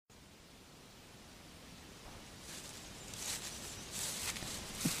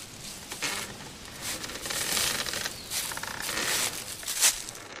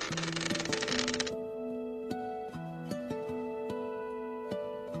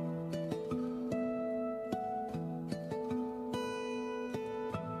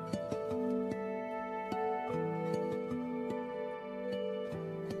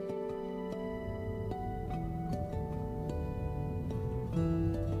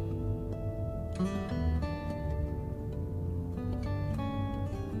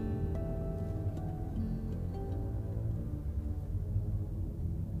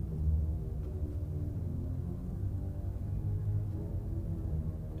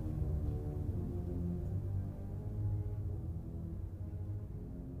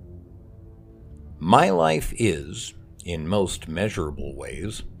My life is, in most measurable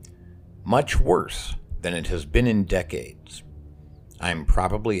ways, much worse than it has been in decades. I'm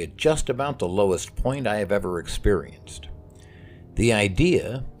probably at just about the lowest point I have ever experienced. The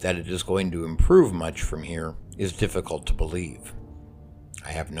idea that it is going to improve much from here is difficult to believe.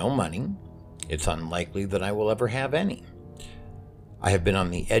 I have no money. It's unlikely that I will ever have any. I have been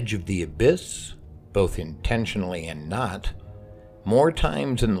on the edge of the abyss, both intentionally and not, more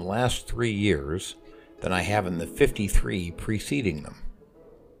times in the last 3 years than I have in the 53 preceding them.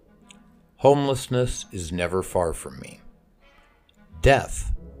 Homelessness is never far from me.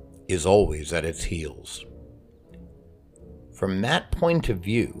 Death is always at its heels. From that point of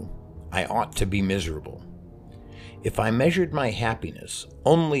view, I ought to be miserable. If I measured my happiness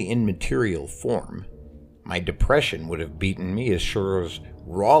only in material form, my depression would have beaten me as sure as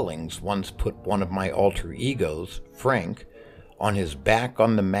Rawlings once put one of my alter egos, Frank, on his back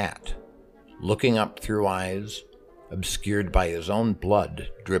on the mat, looking up through eyes obscured by his own blood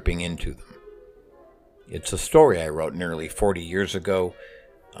dripping into them. It's a story I wrote nearly 40 years ago.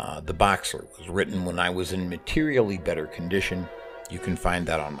 The Boxer was written when I was in materially better condition. You can find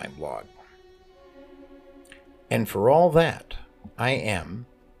that on my blog. And for all that, I am,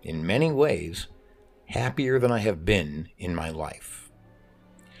 in many ways, happier than I have been in my life.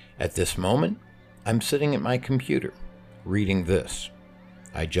 At this moment, I'm sitting at my computer, reading this.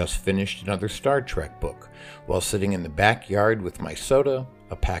 I just finished another Star Trek book while sitting in the backyard with my soda,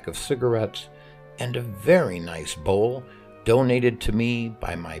 a pack of cigarettes, and a very nice bowl donated to me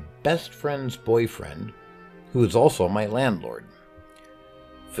by my best friend's boyfriend, who is also my landlord.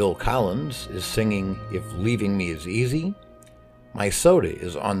 Phil Collins is singing If Leaving Me Is Easy. My soda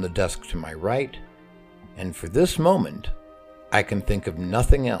is on the desk to my right, and for this moment, I can think of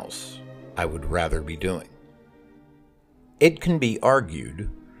nothing else I would rather be doing. It can be argued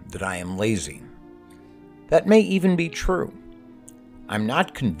that I am lazy. That may even be true. I'm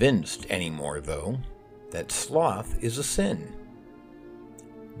not convinced anymore, though, that sloth is a sin.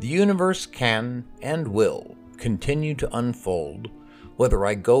 The universe can and will continue to unfold whether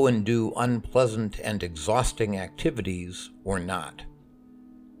I go and do unpleasant and exhausting activities or not.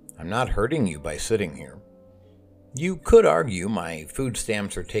 I'm not hurting you by sitting here. You could argue my food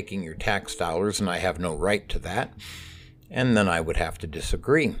stamps are taking your tax dollars and I have no right to that, and then I would have to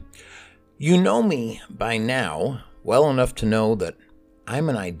disagree. You know me by now well enough to know that I'm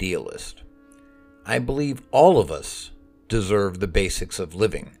an idealist. I believe all of us deserve the basics of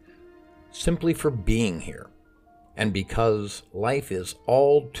living, simply for being here, and because life is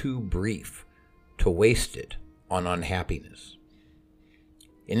all too brief to waste it on unhappiness.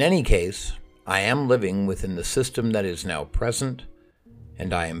 In any case, I am living within the system that is now present,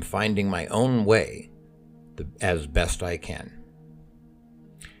 and I am finding my own way as best I can.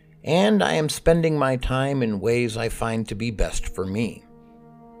 And I am spending my time in ways I find to be best for me.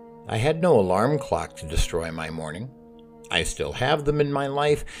 I had no alarm clock to destroy my morning. I still have them in my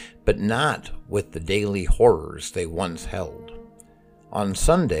life, but not with the daily horrors they once held. On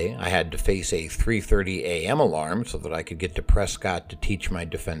Sunday, I had to face a 3:30 a.m. alarm so that I could get to Prescott to teach my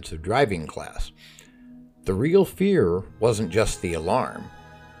defensive driving class. The real fear wasn't just the alarm.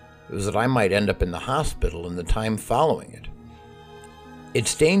 It was that I might end up in the hospital in the time following it.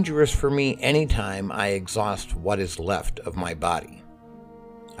 It's dangerous for me anytime I exhaust what is left of my body.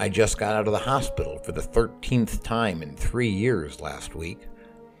 I just got out of the hospital for the 13th time in 3 years last week,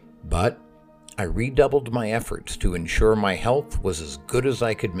 but I redoubled my efforts to ensure my health was as good as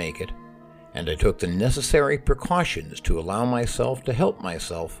I could make it, and I took the necessary precautions to allow myself to help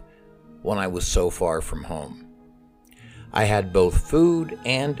myself when I was so far from home. I had both food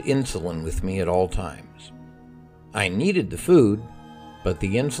and insulin with me at all times. I needed the food, but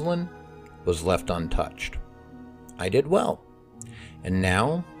the insulin was left untouched. I did well, and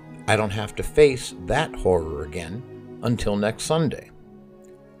now I don't have to face that horror again until next Sunday.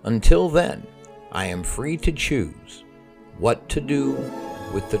 Until then, I am free to choose what to do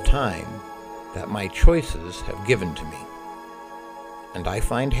with the time that my choices have given to me, and I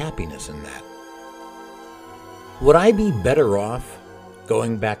find happiness in that. Would I be better off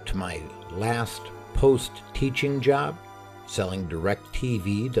going back to my last post-teaching job, selling direct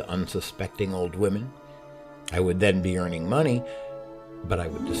TV to unsuspecting old women? I would then be earning money, but I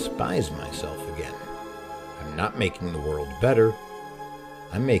would despise myself again. I'm not making the world better.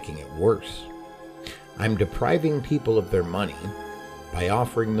 I'm making it worse. I'm depriving people of their money by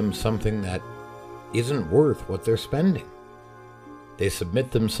offering them something that isn't worth what they're spending. They submit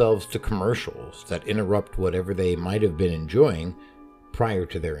themselves to commercials that interrupt whatever they might have been enjoying prior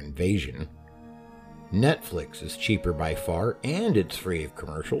to their invasion. Netflix is cheaper by far, and it's free of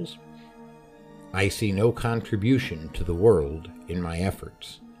commercials. I see no contribution to the world in my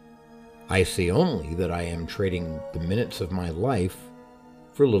efforts. I see only that I am trading the minutes of my life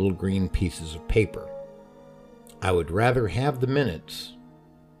for little green pieces of paper. I would rather have the minutes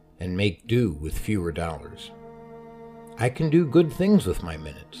and make do with fewer dollars. I can do good things with my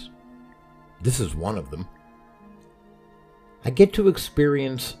minutes. This is one of them. I get to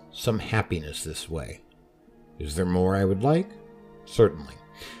experience some happiness this way. Is there more I would like? Certainly.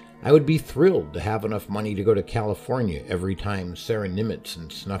 I would be thrilled to have enough money to go to California every time Sarah Nimitz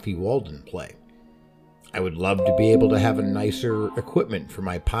and Snuffy Walden play. I would love to be able to have a nicer equipment for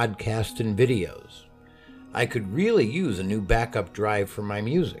my podcast and videos. I could really use a new backup drive for my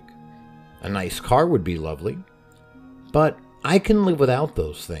music. A nice car would be lovely. But I can live without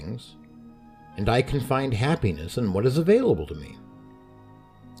those things, and I can find happiness in what is available to me.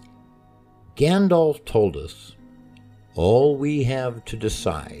 Gandalf told us, all we have to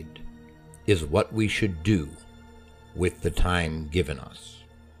decide is what we should do with the time given us.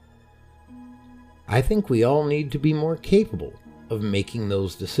 I think we all need to be more capable of making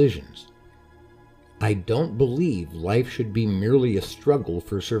those decisions. I don't believe life should be merely a struggle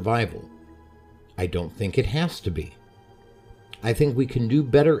for survival. I don't think it has to be. I think we can do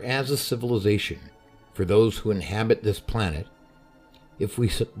better as a civilization for those who inhabit this planet if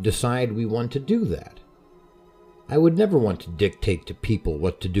we decide we want to do that. I would never want to dictate to people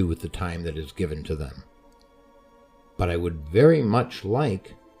what to do with the time that is given to them. But I would very much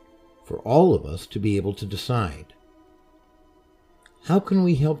like for all of us to be able to decide. How can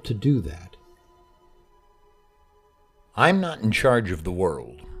we help to do that? I'm not in charge of the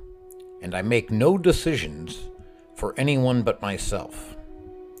world, and I make no decisions for anyone but myself.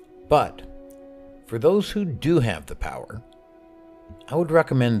 But for those who do have the power, I would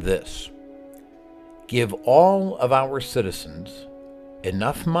recommend this. Give all of our citizens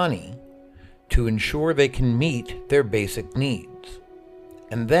enough money to ensure they can meet their basic needs,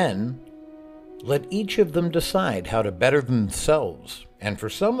 and then let each of them decide how to better themselves, and for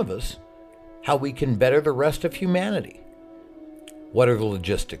some of us, how we can better the rest of humanity. What are the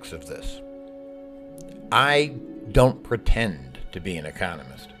logistics of this? I don't pretend to be an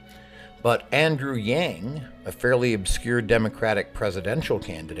economist, but Andrew Yang, a fairly obscure Democratic presidential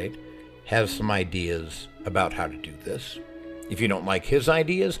candidate, has some ideas about how to do this. If you don't like his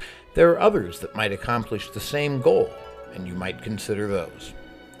ideas, there are others that might accomplish the same goal, and you might consider those.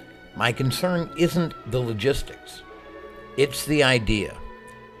 My concern isn't the logistics. It's the idea.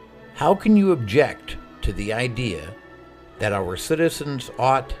 How can you object to the idea that our citizens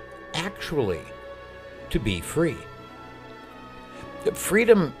ought actually to be free?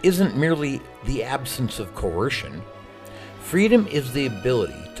 Freedom isn't merely the absence of coercion. Freedom is the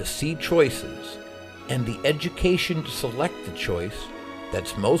ability to see choices and the education to select the choice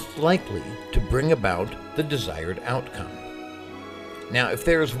that's most likely to bring about the desired outcome. Now, if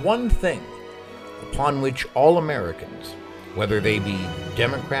there's one thing upon which all Americans, whether they be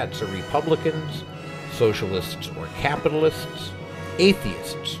Democrats or Republicans, socialists or capitalists,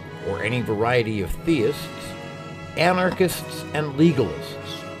 atheists or any variety of theists, anarchists and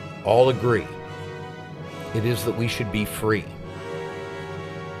legalists all agree, it is that we should be free.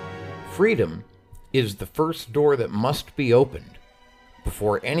 Freedom is the first door that must be opened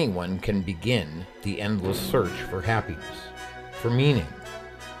before anyone can begin the endless search for happiness, for meaning,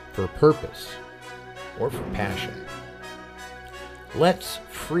 for purpose, or for passion. Let's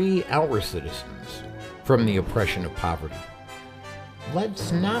free our citizens from the oppression of poverty.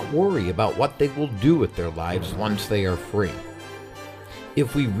 Let's not worry about what they will do with their lives once they are free.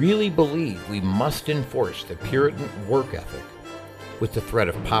 If we really believe we must enforce the Puritan work ethic with the threat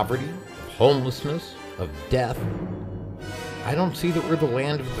of poverty, of homelessness, of death, I don't see that we're the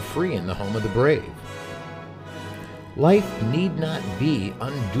land of the free and the home of the brave. Life need not be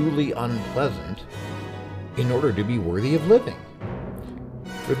unduly unpleasant in order to be worthy of living.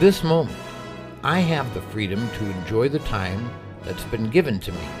 For this moment, I have the freedom to enjoy the time that's been given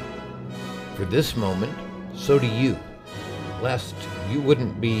to me. For this moment, so do you, lest you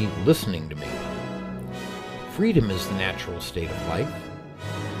wouldn't be listening to me. Freedom is the natural state of life.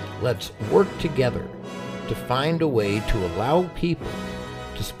 Let's work together to find a way to allow people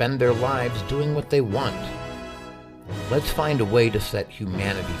to spend their lives doing what they want. Let's find a way to set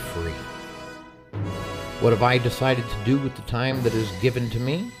humanity free. What have I decided to do with the time that is given to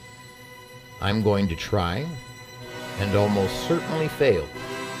me? I'm going to try, and almost certainly fail,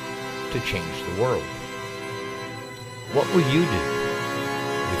 to change the world. What will you do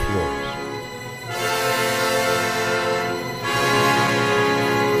with yours?